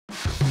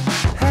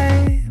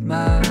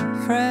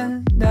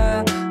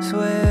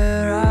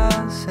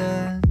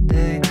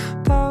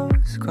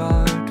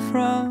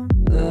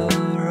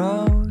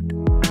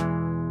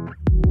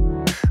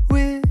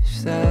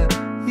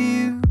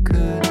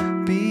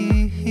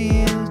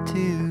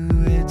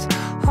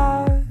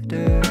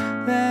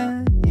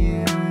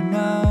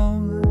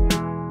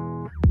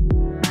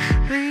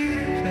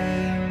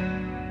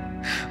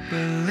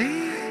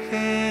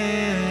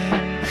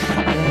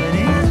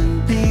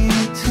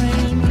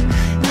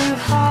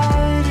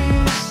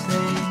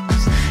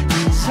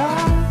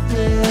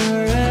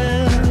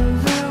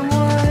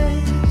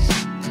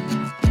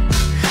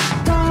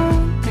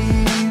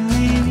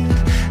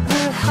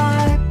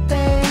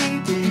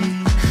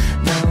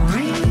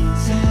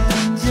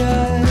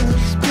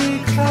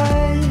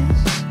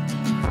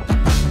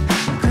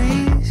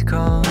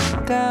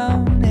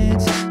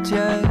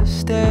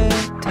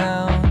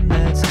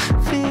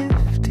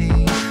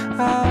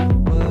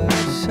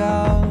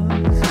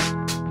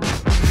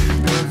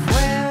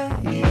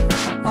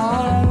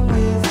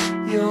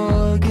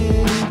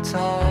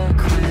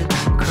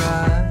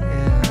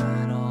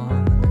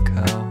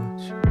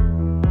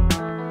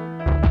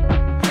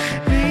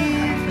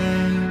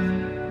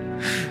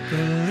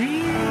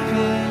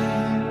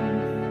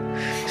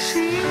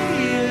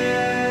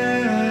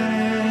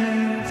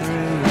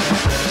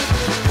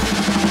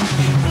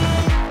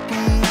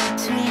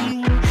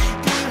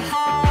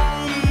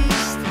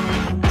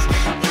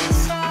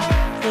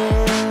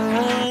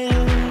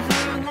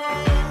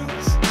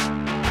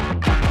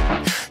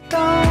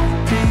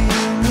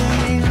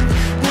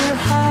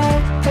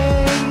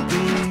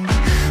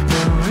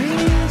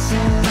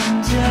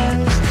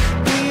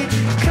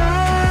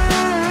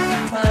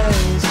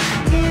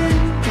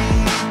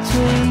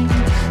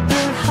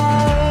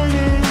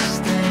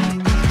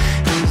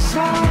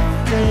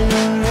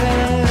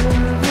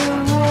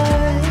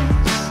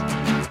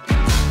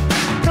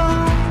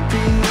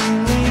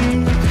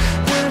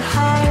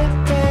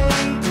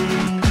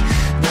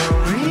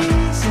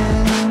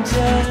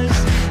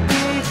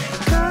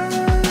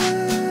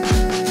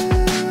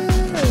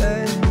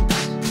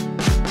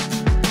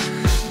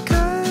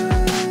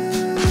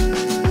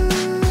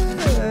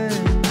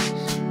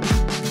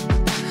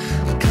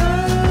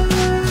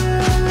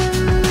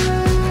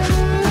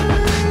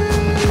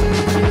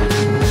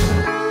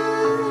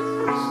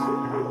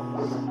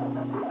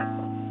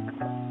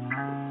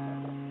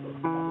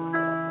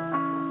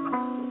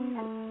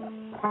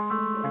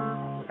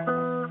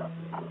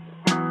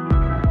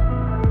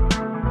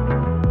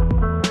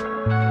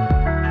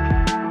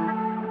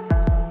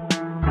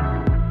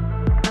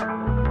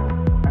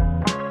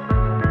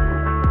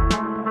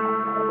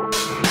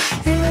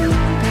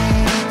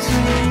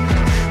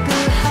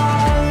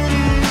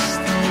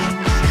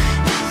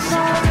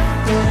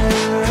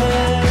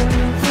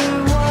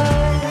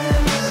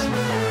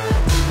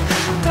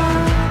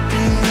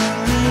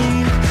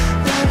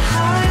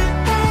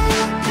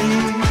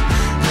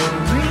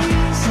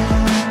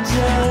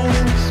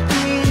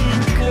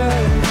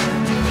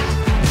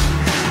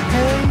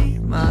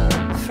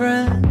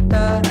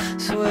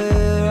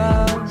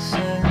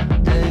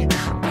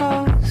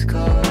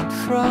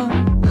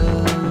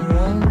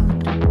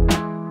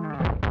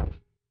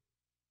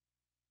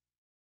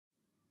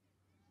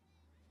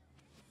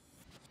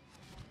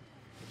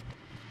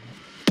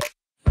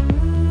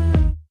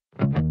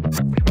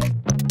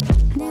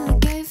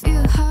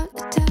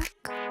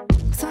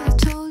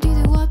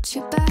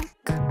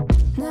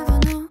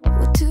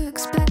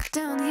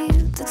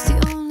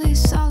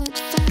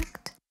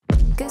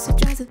Guess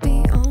I'd rather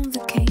be on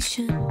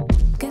vacation.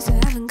 Guess I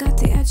haven't got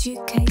the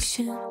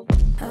education.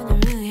 I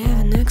don't really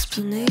have an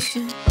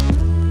explanation.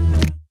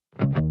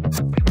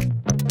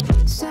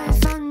 So I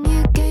found a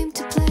new game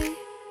to play.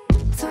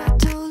 Thought I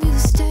told you to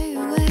stay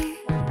away,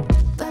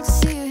 but I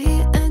see you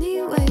here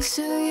anyway.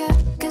 So yeah,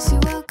 guess you're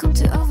welcome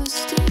to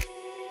overstay.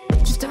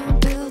 Just don't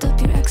build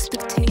up your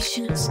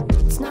expectations.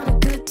 It's not a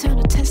good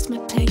time to test my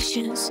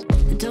patience.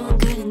 And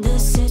don't get in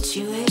these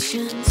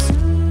situations.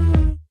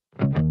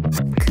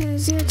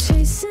 Cause you're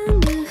chasing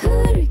the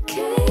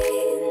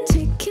hurricane,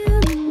 taking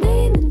the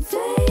name in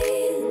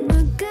vain.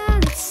 My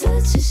God, it's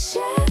such a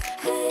shame.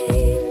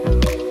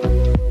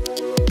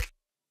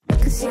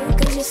 Cause you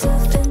got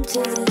yourself into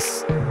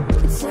this.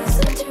 It says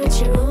enter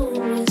at your own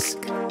risk.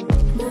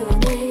 Know your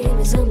name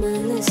is on my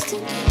list,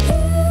 and you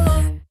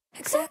are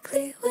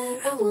exactly where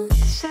I want.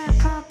 Say I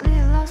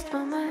probably lost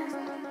my mind.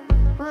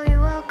 Well,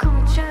 you're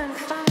welcome to try and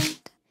find.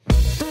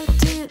 But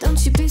dear,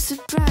 don't you be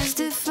surprised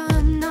if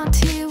I'm not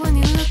here when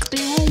you look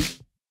behind.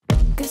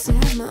 Guess I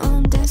have my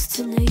own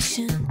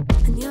destination,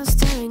 and you're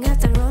staring at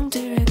the wrong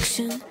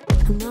direction.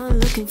 I'm not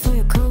looking for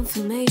your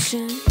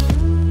confirmation.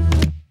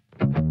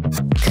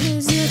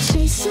 Cause you're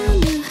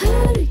chasing the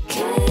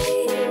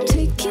hurricane,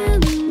 taking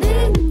the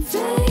name in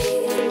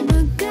vain.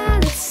 My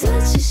God, it's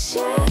such a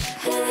shame.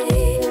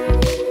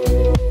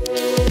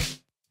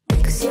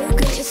 Cause you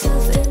got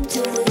yourself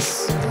into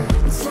this.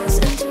 It says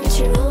enter at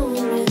your own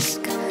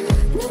risk.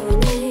 Know your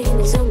name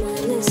is on my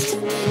list,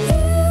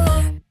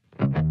 and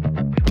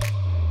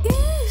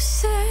you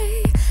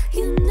say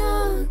you're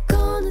not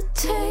gonna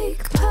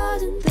take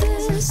part in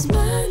this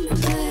mind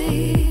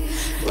play.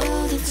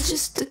 Well, that's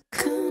just the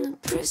kind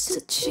of price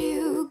that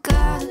you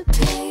gotta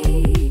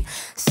pay.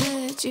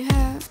 Said you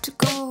have to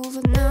go,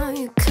 but now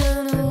you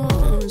kinda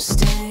wanna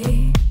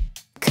stay.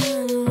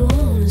 Kinda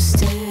wanna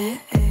stay.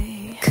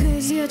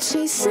 Cause you're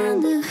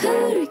chasing the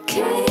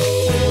hurricane,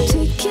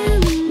 taking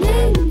the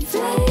name in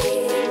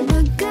vain.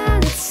 My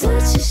God, it's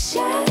such a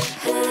shame.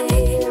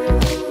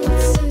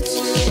 It's such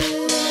a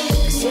shame.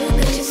 Cause you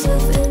got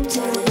yourself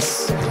into this.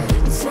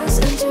 It says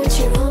enter at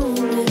your own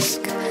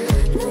risk.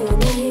 Know your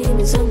name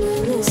is on my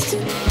list,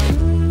 and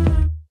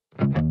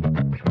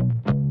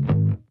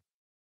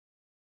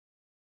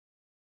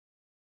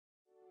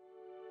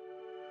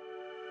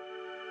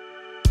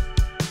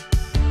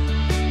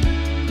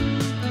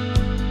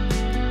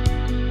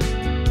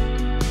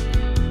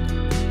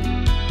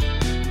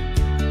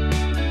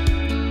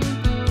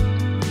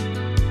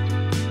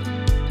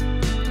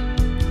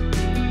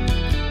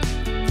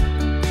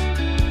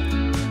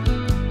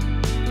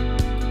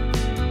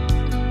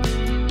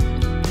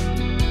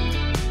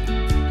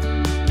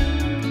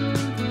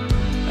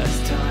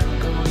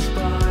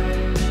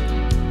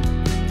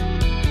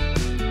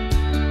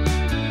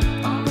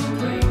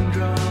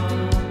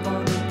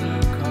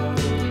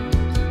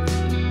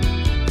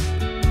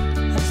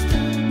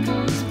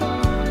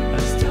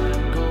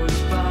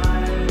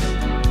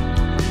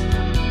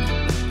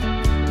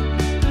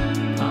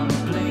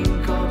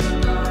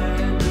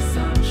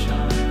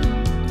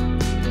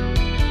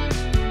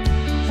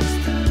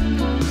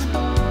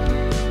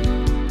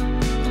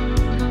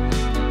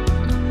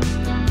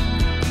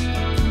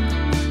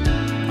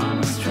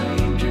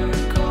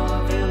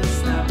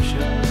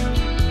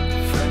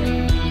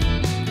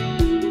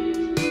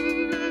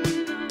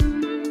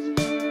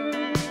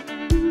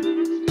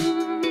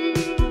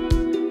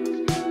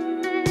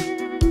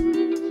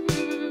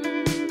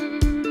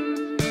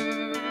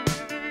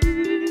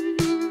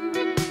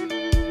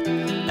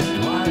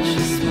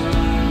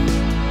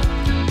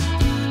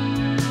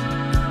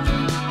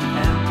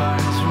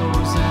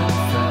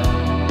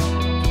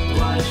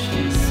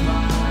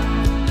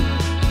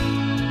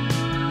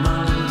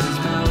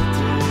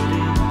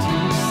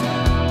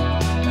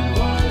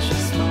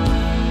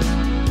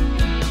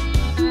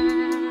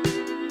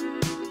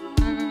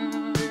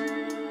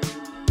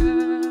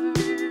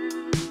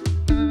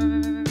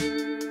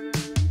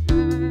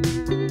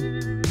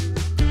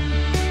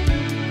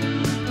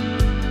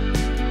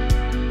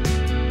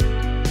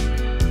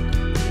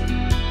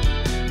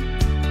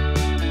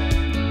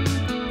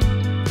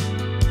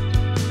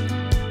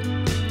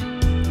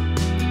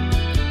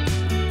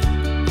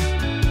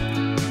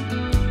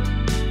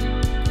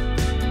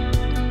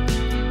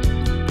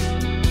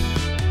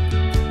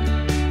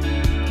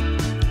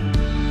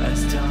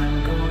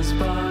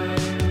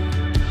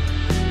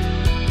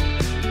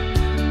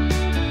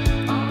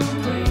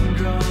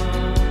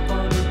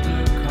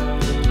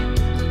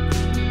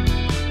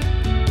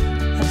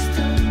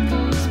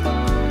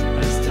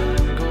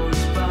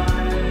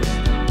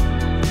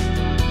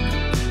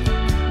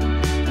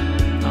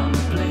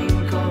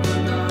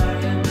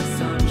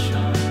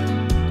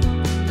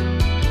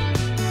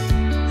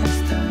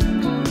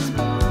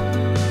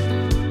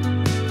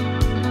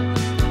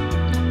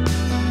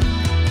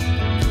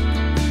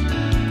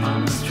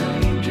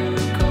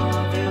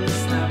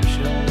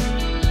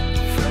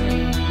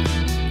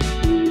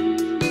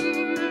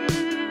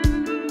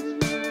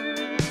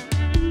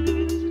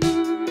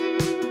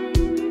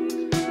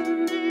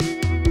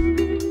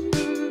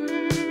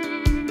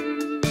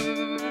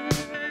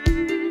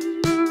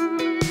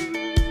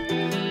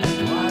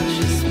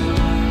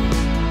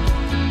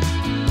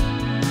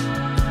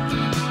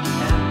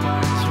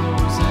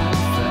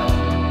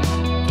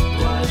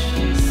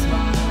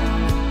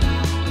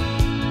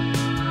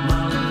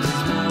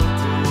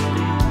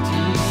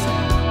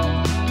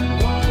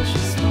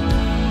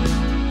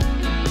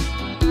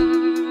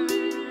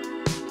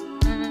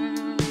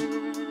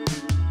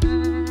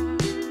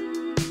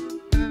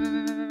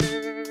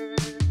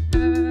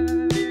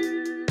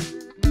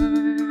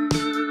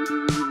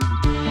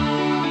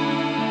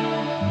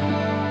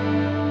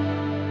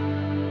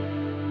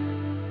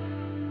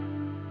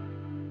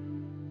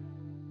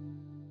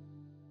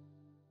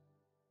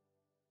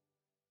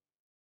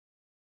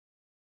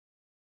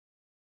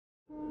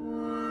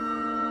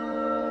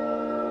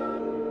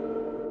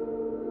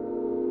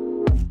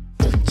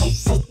Don't you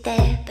sit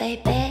there,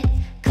 baby?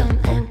 Come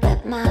and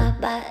grab my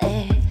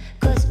body,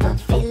 'cause my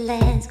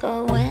feelings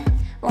going.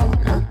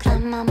 Wanna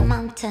climb a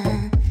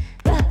mountain.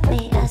 Grab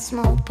me a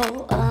small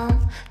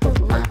poem, put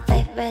my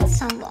favorite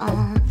song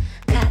on.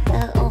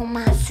 Gather all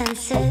my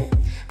senses,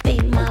 be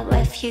my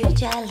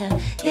refuge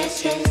island.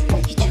 Yes, yes,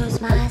 you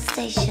chose my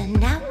station.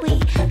 Now we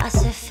are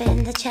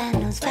surfing the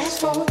channels.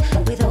 Fast forward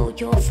with all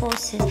your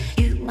forces.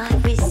 You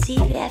might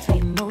receive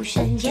every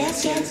motion.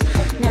 Yes, yes,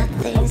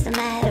 nothing's the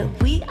matter.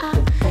 We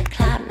are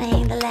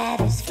climbing the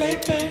ladders,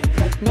 flipping,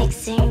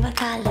 mixing the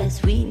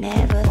colors we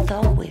never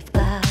thought we've got.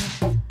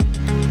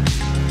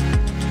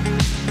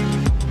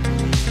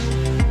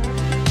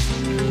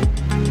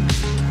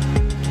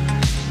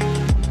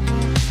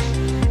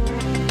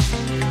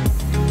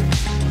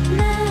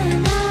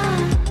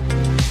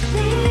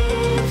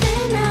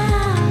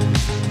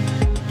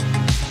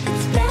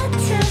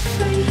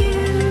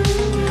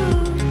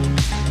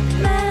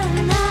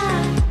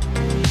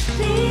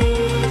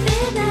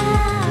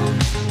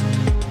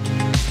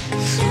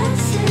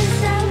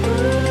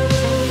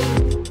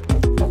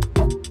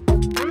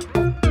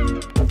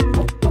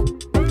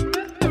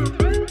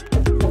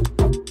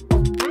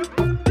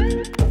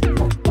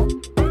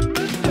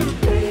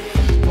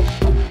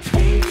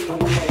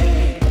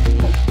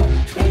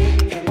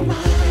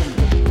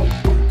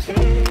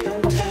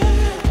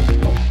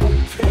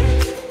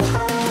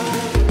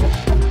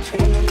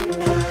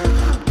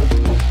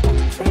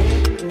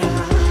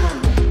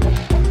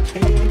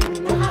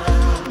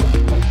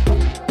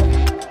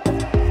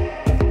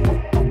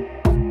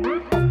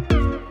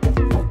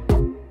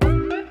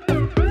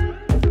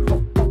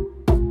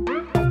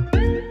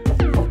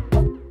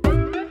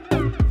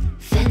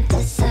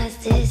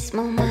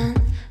 Moment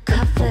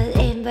covered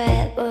in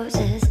red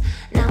roses.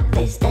 Now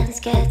this dance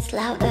gets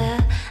louder.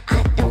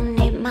 I don't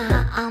need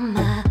my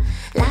armor,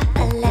 like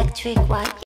electric wire.